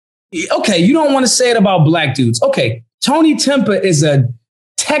okay, you don't want to say it about black dudes. Okay, Tony Tempa is a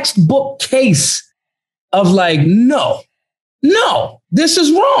textbook case of like, no, this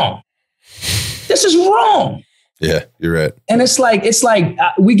is wrong. This is wrong. Yeah, you're right. And it's like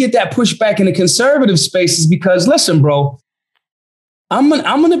we get that pushback in the conservative spaces because, listen, bro, I'm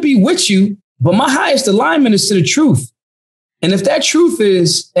gonna be with you, but my highest alignment is to the truth. And if that truth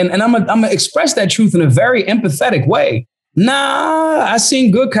is, and I'm gonna express that truth in a very empathetic way. Nah, I've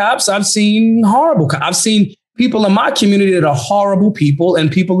seen good cops. I've seen horrible cops. I've seen people in my community that are horrible people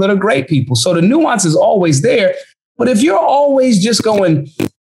and people that are great people. So the nuance is always there. But if you're always just going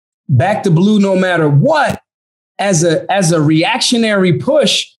back to blue no matter what, as a reactionary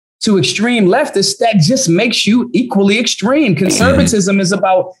push to extreme leftists, that just makes you equally extreme. Conservatism is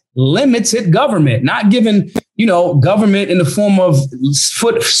about limited government, not giving, government in the form of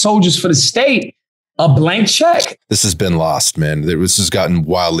foot soldiers for the state a blank check. This has been lost, man. This has gotten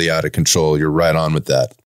wildly out of control. You're right on with that.